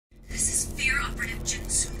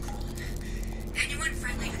Jinsu Kron. Anyone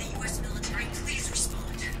friendly to the U.S. military, please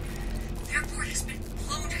respond. The airport has been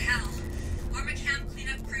blown to hell. Our McCam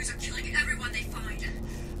cleanup crews are killing everyone they find.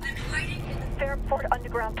 I'm hiding in the Fairport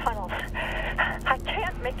underground tunnels. I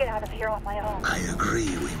can't make it out of here on my own. I agree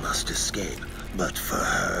we must escape, but for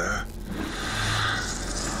her...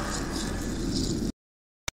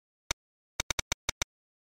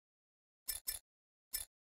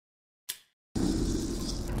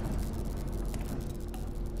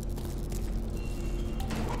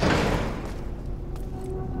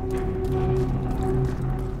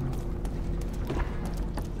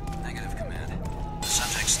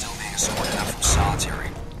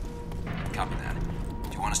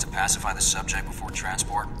 Pacify the subject before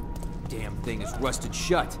transport? Damn thing is rusted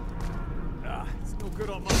shut. It's no good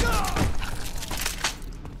on my...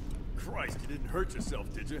 Christ, you didn't hurt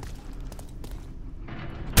yourself, did you?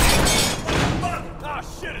 Ah,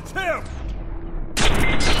 shit, it's him!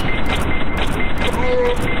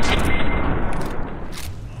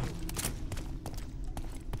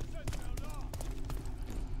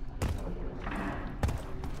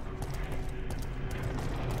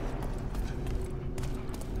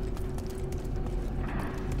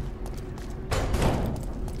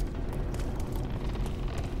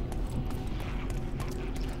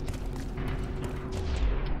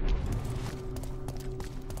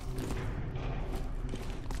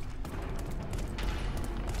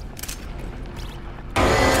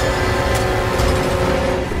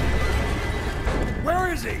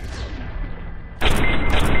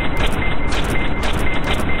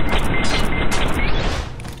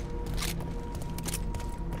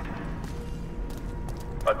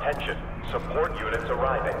 Attention, support units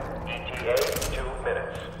arriving. ETA 2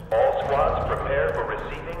 minutes. All squads prepare for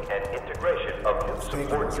receiving and integration of new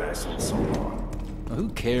support units. Who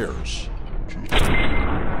cares?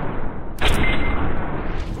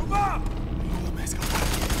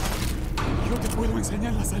 Yo te puedo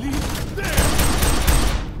enseñar la salida.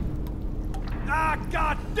 Ah,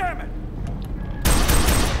 god damn it!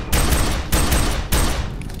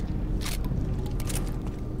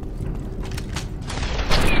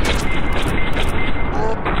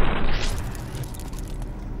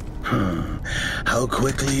 How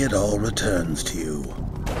quickly it all returns to you.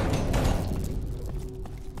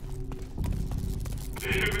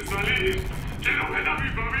 Déjeme salir. Quiero ver a mi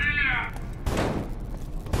familia.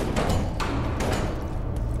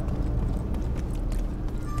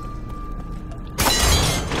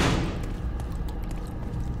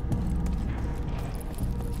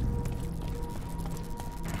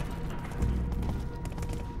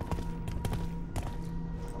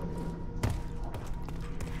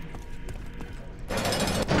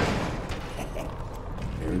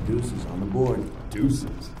 Deuces on the board.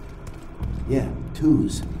 Deuces? Yeah,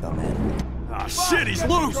 twos, dumbass. Ah, shit, he's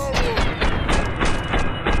loose!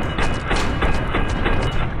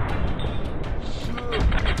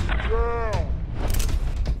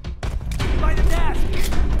 By the desk!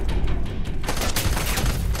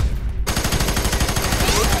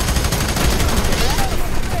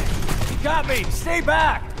 He got me! Stay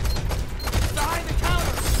back! Behind the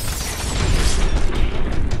counter!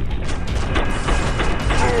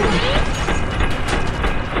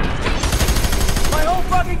 My whole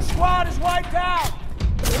fucking squad is wiped out!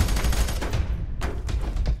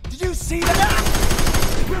 Did you see that?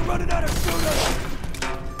 We're running out of shooters!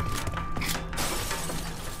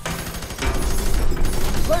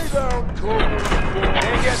 Lay down, Cole!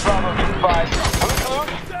 Can't get Bravo 2-5. Who's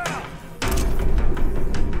loose?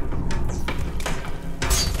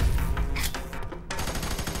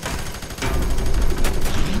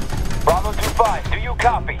 Bravo 2-5, do you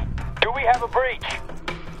copy? Do we have a breach?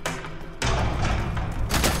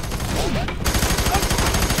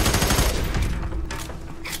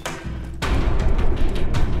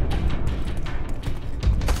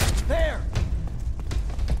 There!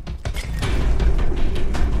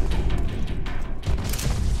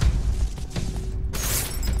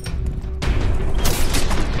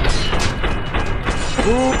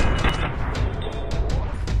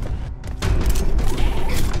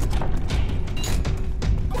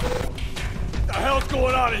 What the hell's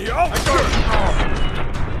going on in here? Oh,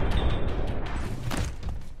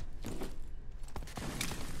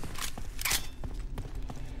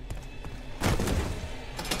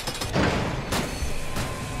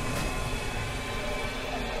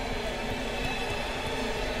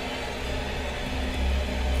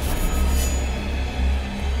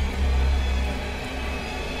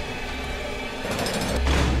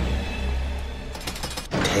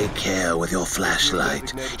 Take care with your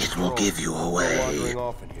flashlight. It will give you away.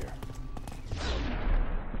 Off in here.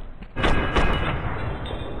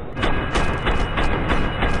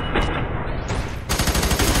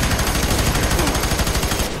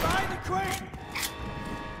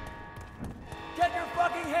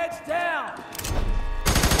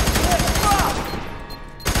 Stop!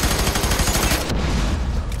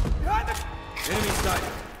 Behind the... Enemy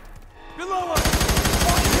sighted. Below us!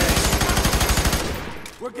 On hit!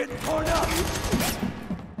 We're getting torn up!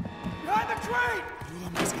 Behind the crate!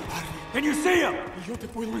 Can you see him? Yo te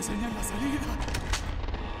puedo enseñar la salida.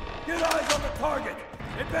 Get eyes on the target!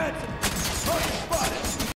 Advancing! Target spotted!